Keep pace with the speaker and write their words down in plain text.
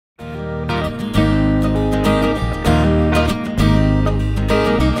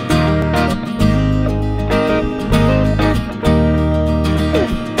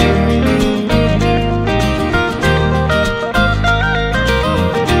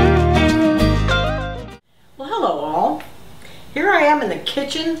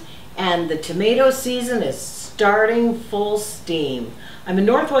kitchen, and the tomato season is starting full steam. I'm in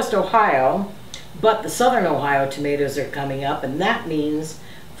Northwest Ohio, but the Southern Ohio tomatoes are coming up, and that means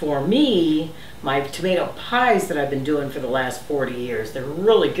for me, my tomato pies that I've been doing for the last 40 years. They're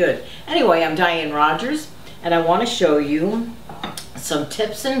really good. Anyway, I'm Diane Rogers, and I want to show you some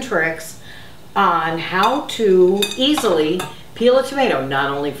tips and tricks on how to easily peel a tomato,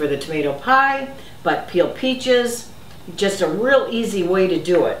 not only for the tomato pie, but peel peaches. Just a real easy way to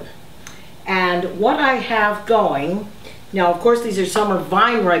do it. And what I have going, now of course these are summer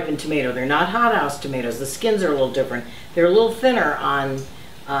vine ripened tomato. They're not hothouse tomatoes. The skins are a little different. They're a little thinner on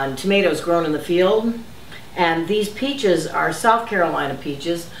tomatoes grown in the field. And these peaches are South Carolina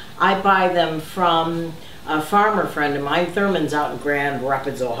peaches. I buy them from a farmer friend of mine. Thurman's out in Grand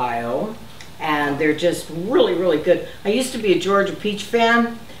Rapids, Ohio. And they're just really, really good. I used to be a Georgia peach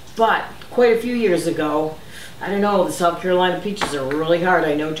fan, but quite a few years ago, I don't know, the South Carolina peaches are really hard.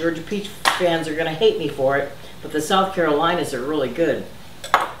 I know Georgia peach fans are gonna hate me for it, but the South Carolinas are really good.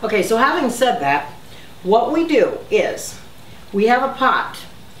 Okay, so having said that, what we do is, we have a pot.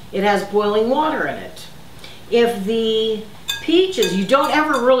 It has boiling water in it. If the peaches, you don't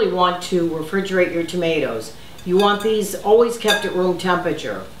ever really want to refrigerate your tomatoes. You want these always kept at room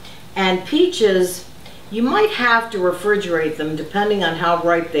temperature. And peaches, you might have to refrigerate them depending on how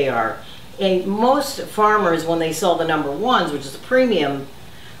ripe they are. And most farmers, when they sell the #1s, which is a premium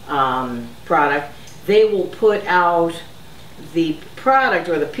product, they will put out the product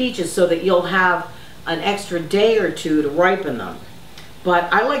or the peaches so that you'll have an extra day or two to ripen them.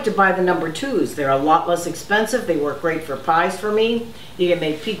 But I like to buy the #2s. They're a lot less expensive. They work great for pies for me. You can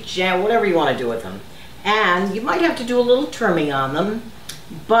make peach jam, whatever you want to do with them. And you might have to do a little trimming on them,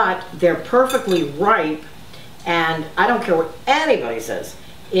 but they're perfectly ripe, and I don't care what anybody says.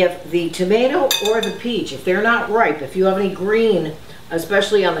 If the tomato or the peach, if they're not ripe, if you have any green,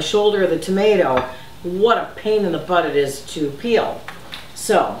 especially on the shoulder of the tomato, what a pain in the butt it is to peel.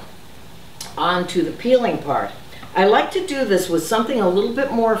 So, on to the peeling part. I like to do this with something a little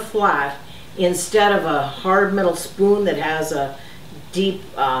bit more flat instead of a hard metal spoon that has a deep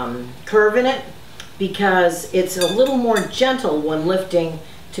curve in it, because it's a little more gentle when lifting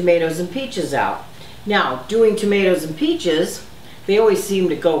tomatoes and peaches out. Now, doing tomatoes and peaches, they always seem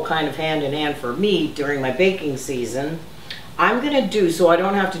to go kind of hand in hand for me during my baking season. I'm going to do, so I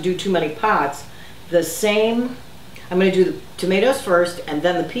don't have to do too many pots, the same. I'm going to do the tomatoes first and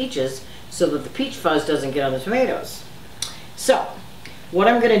then the peaches so that the peach fuzz doesn't get on the tomatoes. So, what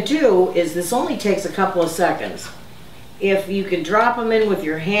I'm going to do is, this only takes a couple of seconds. If you can drop them in with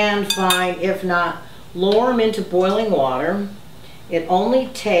your hand, fine. If not, lower them into boiling water. It only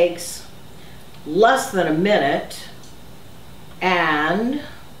takes less than a minute, and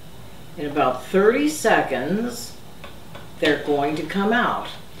in about 30 seconds, they're going to come out.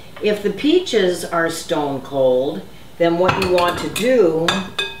 If the peaches are stone cold, then what you want to do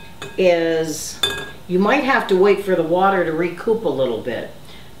is, you might have to wait for the water to recoup a little bit.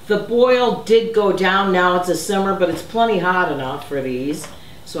 The boil did go down, now it's a simmer, but it's plenty hot enough for these.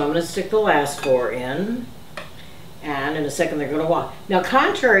 So I'm going to stick the last 4 in, and in a second they're going to walk. Now,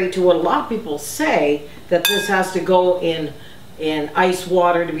 contrary to what a lot of people say, that this has to go in ice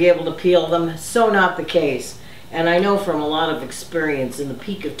water to be able to peel them, so not the case. And I know from a lot of experience, in the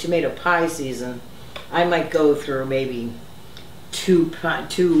peak of tomato pie season, I might go through maybe two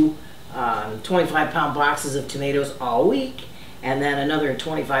 25-pound boxes of tomatoes all week, and then another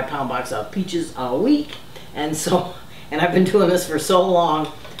 25-pound box of peaches all week. And so, and I've been doing this for so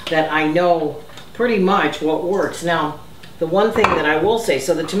long that I know pretty much what works. Now, the one thing that I will say,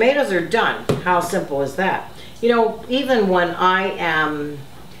 so the tomatoes are done. How simple is that? You know, even when I am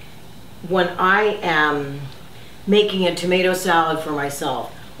making a tomato salad for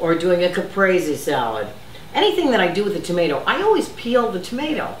myself, or doing a caprese salad, anything that I do with a tomato, I always peel the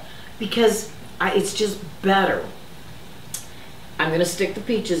tomato, because it's just better. I'm going to stick the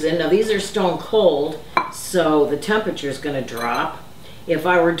peaches in. Now, these are stone cold, so the temperature is going to drop. If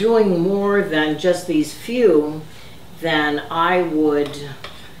I were doing more than just these few, then I would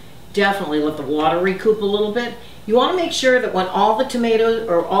definitely let the water recoup a little bit. You want to make sure that when all the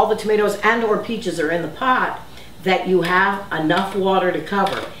tomatoes and or peaches are in the pot, that you have enough water to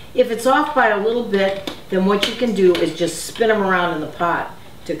cover. If it's off by a little bit, then what you can do is just spin them around in the pot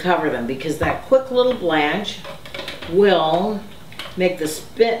to cover them, because that quick little blanch will make the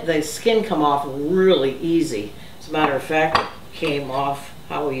skin come off really easy. As a matter of fact, it came off.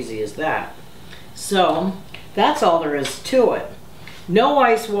 How easy is that? So that's all there is to it. No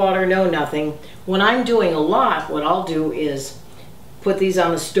ice water, no nothing. When I'm doing a lot, what I'll do is put these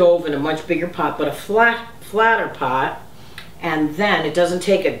on the stove in a much bigger pot, but a flatter pot, And then it doesn't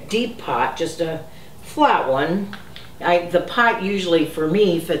take a deep pot, just a flat one. The pot usually for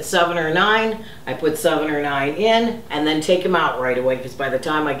me fits 7 or 9. I put 7 or 9 in and then take them out right away, because by the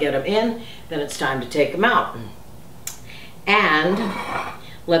time I get them in, then it's time to take them out. And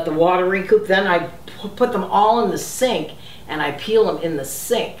let the water recoup. Then I put them all in the sink and I peel them in the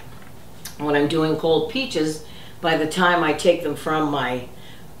sink. When I'm doing cold peaches, by the time I take them from my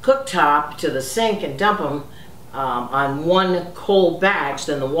cooktop to the sink and dump them on one cold batch,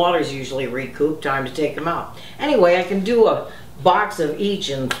 then the water's usually recouped, time to take them out. Anyway, I can do a box of each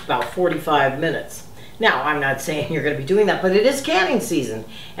in about 45 minutes. Now, I'm not saying you're going to be doing that, but it is canning season,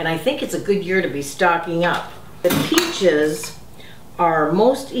 and I think it's a good year to be stocking up. The peaches are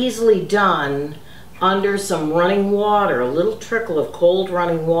most easily done under some running water, a little trickle of cold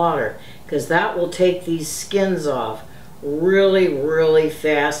running water, because that will take these skins off really, really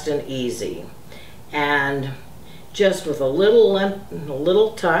fast and easy. And just with a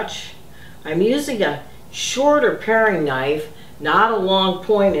little touch. I'm using a shorter paring knife, not a long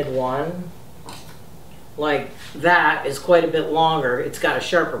pointed one. Like that is quite a bit longer. It's got a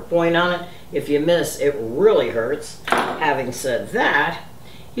sharper point on it. If you miss, it really hurts. Having said that,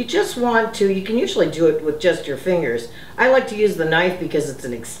 you just want to, you can usually do it with just your fingers. I like to use the knife because it's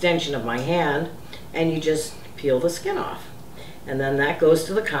an extension of my hand, and you just peel the skin off. And then that goes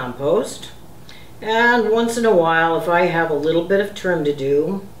to the compost. And once in a while, if I have a little bit of trim to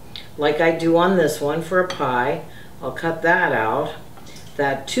do, like I do on this one for a pie, I'll cut that out.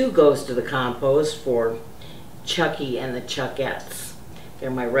 That too goes to the compost for Chucky and the Chuckettes. They're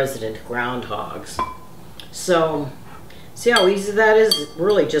my resident groundhogs. So, see how easy that is? It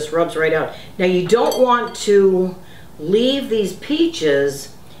really just rubs right out. Now you don't want to leave these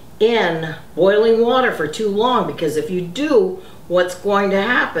peaches in boiling water for too long, because if you do, what's going to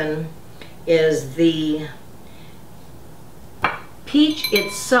happen is the peach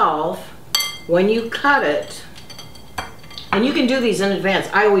itself, when you cut it, and you can do these in advance.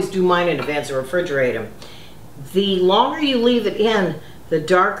 I always do mine in advance and refrigerate them. The longer you leave it in, the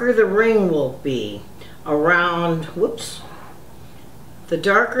darker the ring will be around, whoops, the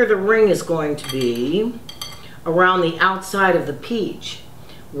darker the ring is going to be around the outside of the peach,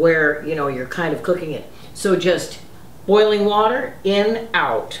 where, you know, you're kind of cooking it. So just boiling water, in,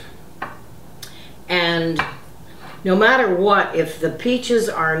 out. And no matter what, if the peaches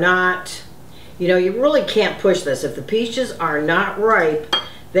are not, you know, you really can't push this. If the peaches are not ripe,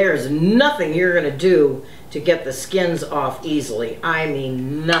 there's nothing you're going to do to get the skins off easily. I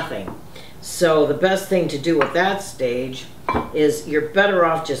mean, nothing. So the best thing to do at that stage is you're better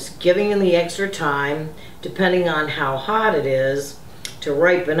off just giving them the extra time, depending on how hot it is, to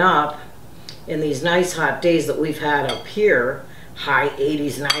ripen up in these nice hot days that we've had up here. High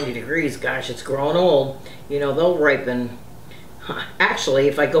 80s, 90 degrees. Gosh, it's growing old. You know, they'll ripen. Actually,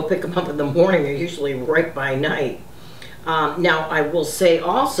 if I go pick them up in the morning, they're usually ripe by night. Now, I will say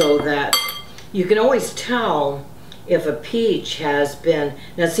also that you can always tell if a peach has been,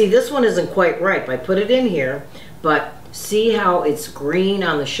 now see, this one isn't quite ripe. I put it in here, but see how it's green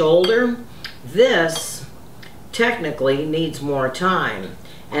on the shoulder? This technically needs more time.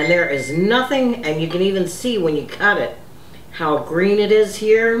 And there is nothing, and you can even see when you cut it, how green it is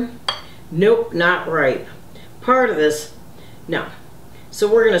here. Nope, not ripe. Part of this, no. So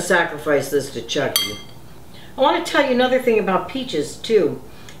we're going to sacrifice this to Chucky. I want to tell you another thing about peaches too.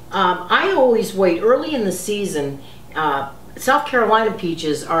 I always wait early in the season. South Carolina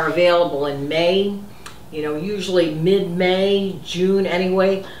peaches are available in May, you know, usually mid-May, June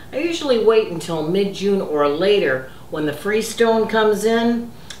anyway. I usually wait until mid-June or later when the freestone comes in,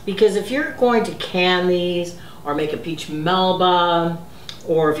 because if you're going to can these or make a peach melba,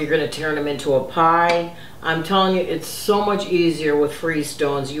 or if you're going to turn them into a pie, I'm telling you, it's so much easier with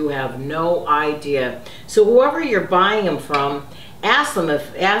freestones. You have no idea. So whoever you're buying them from, ask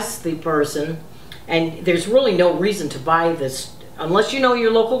the person, and there's really no reason to buy this unless you know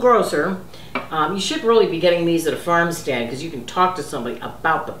your local grocer. You should really be getting these at a farm stand, because you can talk to somebody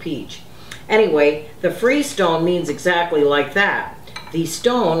about the peach. Anyway, the freestone means exactly like that. The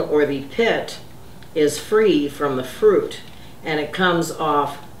stone or the pit is free from the fruit, and it comes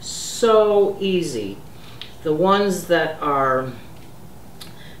off so easy. The ones that are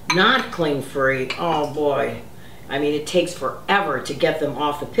not cling free, oh boy, I mean, it takes forever to get them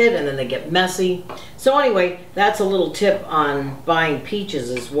off the pit, and then they get messy. So anyway, that's a little tip on buying peaches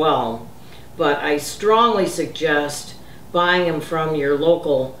as well. But I strongly suggest buying them from your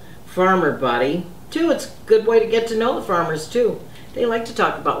local farmer buddy. Too, it's a good way to get to know the farmers too. They like to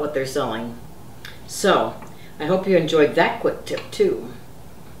talk about what they're selling. So, I hope you enjoyed that quick tip too.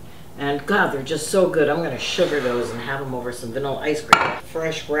 And God, they're just so good. I'm going to sugar those and have them over some vanilla ice cream.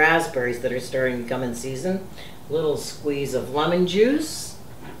 Fresh raspberries that are starting to come in season. Little squeeze of lemon juice,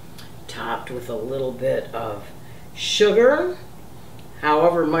 topped with a little bit of sugar.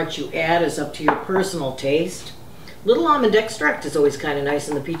 However much you add is up to your personal taste. Little almond extract is always kind of nice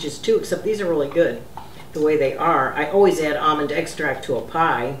in the peaches too, except these are really good the way they are. I always add almond extract to a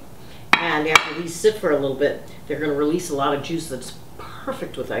pie, and after these sit for a little bit, they're going to release a lot of juice that's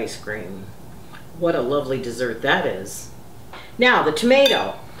perfect with ice cream. What a lovely dessert that is. Now, the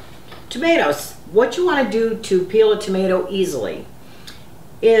tomato. Tomatoes, what you want to do to peel a tomato easily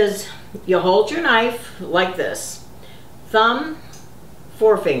is you hold your knife like this, thumb,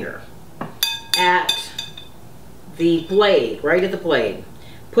 forefinger at the blade, right at the blade.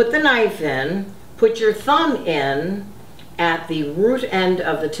 Put the knife in, put your thumb in at the root end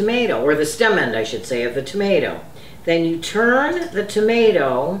of the tomato, or the stem end, I should say, of the tomato. Then you turn the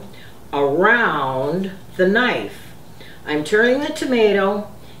tomato around the knife. I'm turning the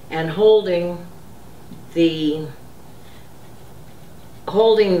tomato and holding the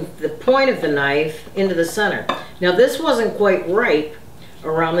point of the knife into the center. Now this wasn't quite ripe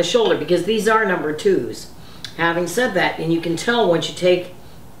around the shoulder because these are number 2s. Having said that, and you can tell once you take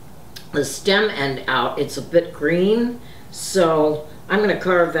the stem end out, it's a bit green, so I'm going to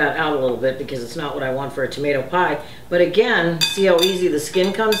carve that out a little bit because it's not what I want for a tomato pie. But again, see how easy the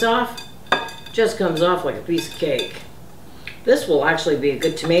skin comes off? Just comes off like a piece of cake. This will actually be a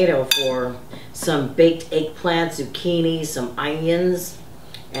good tomato for some baked eggplant, zucchini, some onions,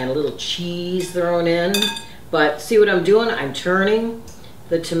 and a little cheese thrown in. But see what I'm doing? I'm turning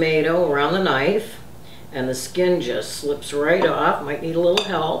the tomato around the knife, and the skin just slips right off. Might need a little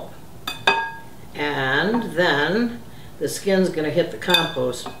help. And then the skin's going to hit the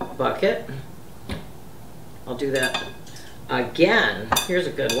compost bucket. I'll do that again. Here's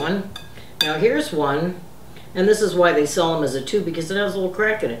a good one. Now here's one, and this is why they sell them as a tube, because it has a little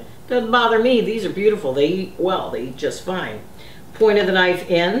crack in it. Doesn't bother me. These are beautiful. They eat well. They eat just fine. Point of the knife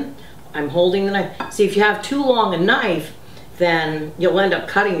in. I'm holding the knife. See, if you have too long a knife, then you'll end up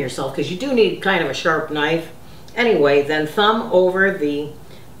cutting yourself, because you do need kind of a sharp knife. Anyway, then thumb over the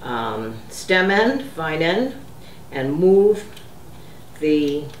stem end, fine end, and move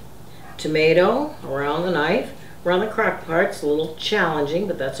the tomato around the knife, around the cracked parts. A little challenging,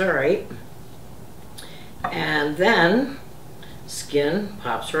 but that's all right. And then skin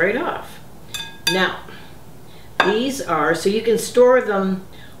pops right off. Now, these are, so you can store them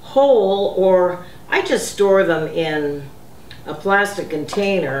whole, or I just store them in a plastic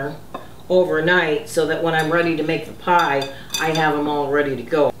container overnight so that when I'm ready to make the pie, I have them all ready to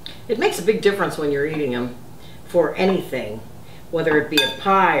go. It makes a big difference when you're eating them for anything, whether it be a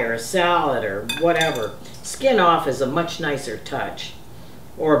pie or a salad or whatever. Skin off is a much nicer touch.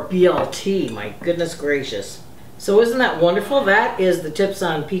 Or BLT, my goodness gracious. So isn't that wonderful? That is the tips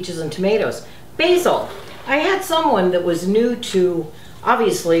on peaches and tomatoes. Basil. I had someone that was new to,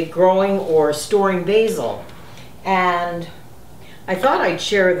 obviously, growing or storing basil, and I thought I'd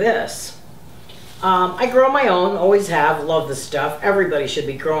share this. I grow my own, always have, love the stuff. Everybody should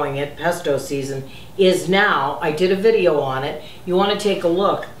be growing it. Pesto season is now. I did a video on it. You want to take a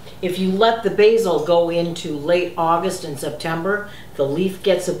look. If you let the basil go into late August and September, the leaf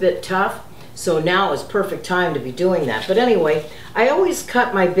gets a bit tough. So now is perfect time to be doing that. But anyway, I always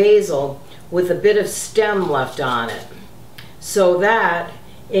cut my basil with a bit of stem left on it, so that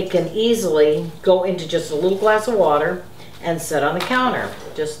it can easily go into just a little glass of water and set on the counter,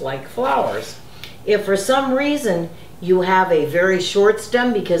 just like flowers. If for some reason you have a very short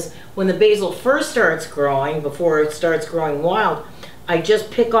stem, because when the basil first starts growing, before it starts growing wild, I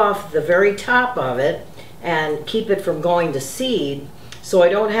just pick off the very top of it and keep it from going to seed, so I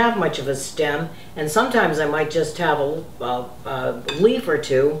don't have much of a stem, and sometimes I might just have a leaf or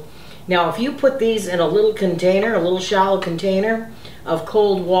two. Now if you put these in a little container, a little shallow container of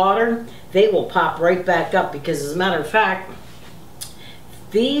cold water, they will pop right back up, because as a matter of fact,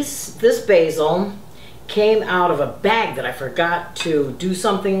 this basil came out of a bag that I forgot to do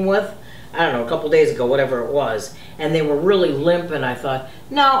something with, I don't know, a couple days ago, whatever it was, and they were really limp, and I thought,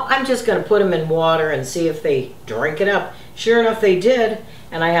 no, I'm just going to put them in water and see if they drink it up. Sure enough, they did,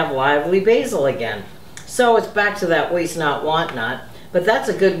 and I have lively basil again. So it's back to that waste not, want not, but that's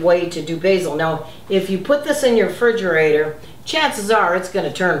a good way to do basil. Now, if you put this in your refrigerator, chances are it's going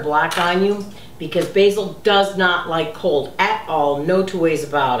to turn black on you, because basil does not like cold at all, no two ways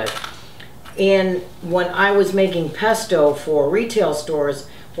about it. And when I was making pesto for retail stores,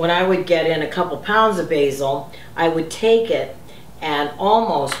 when I would get in a couple pounds of basil, I would take it and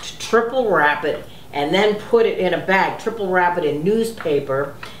almost triple wrap it and then put it in a bag, triple wrap it in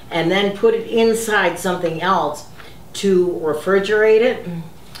newspaper, and then put it inside something else to refrigerate it,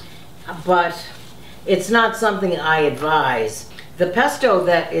 but it's not something I advise. The pesto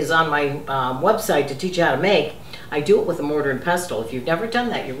that is on my website to teach you how to make, I do it with a mortar and pestle. If you've never done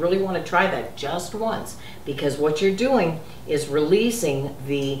that, you really want to try that just once, because what you're doing is releasing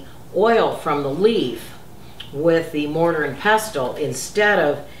the oil from the leaf with the mortar and pestle instead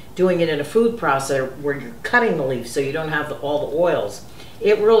of doing it in a food processor where you're cutting the leaf so you don't have all the oils.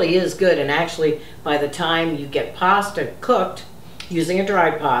 It really is good, and actually by the time you get pasta cooked using a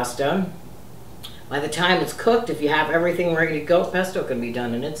dried pasta, by the time it's cooked, if you have everything ready to go, pesto can be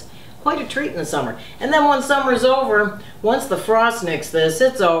done, and it's quite a treat in the summer. And then when summer's over, once the frost nicks this,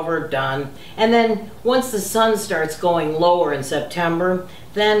 it's over, done. And then once the sun starts going lower in September,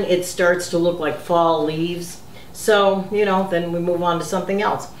 then it starts to look like fall leaves. So, you know, then we move on to something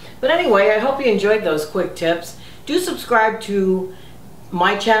else. But anyway, I hope you enjoyed those quick tips. Do subscribe to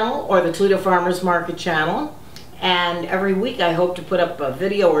my channel or the Toledo Farmers Market channel. And every week I hope to put up a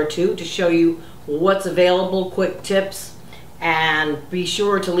video or two to show you what's available, quick tips. And be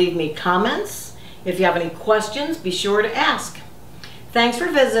sure to leave me comments. If you have any questions, be sure to ask. Thanks for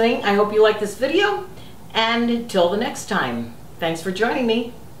visiting. I hope you like this video. And until the next time, thanks for joining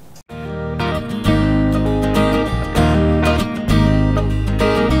me.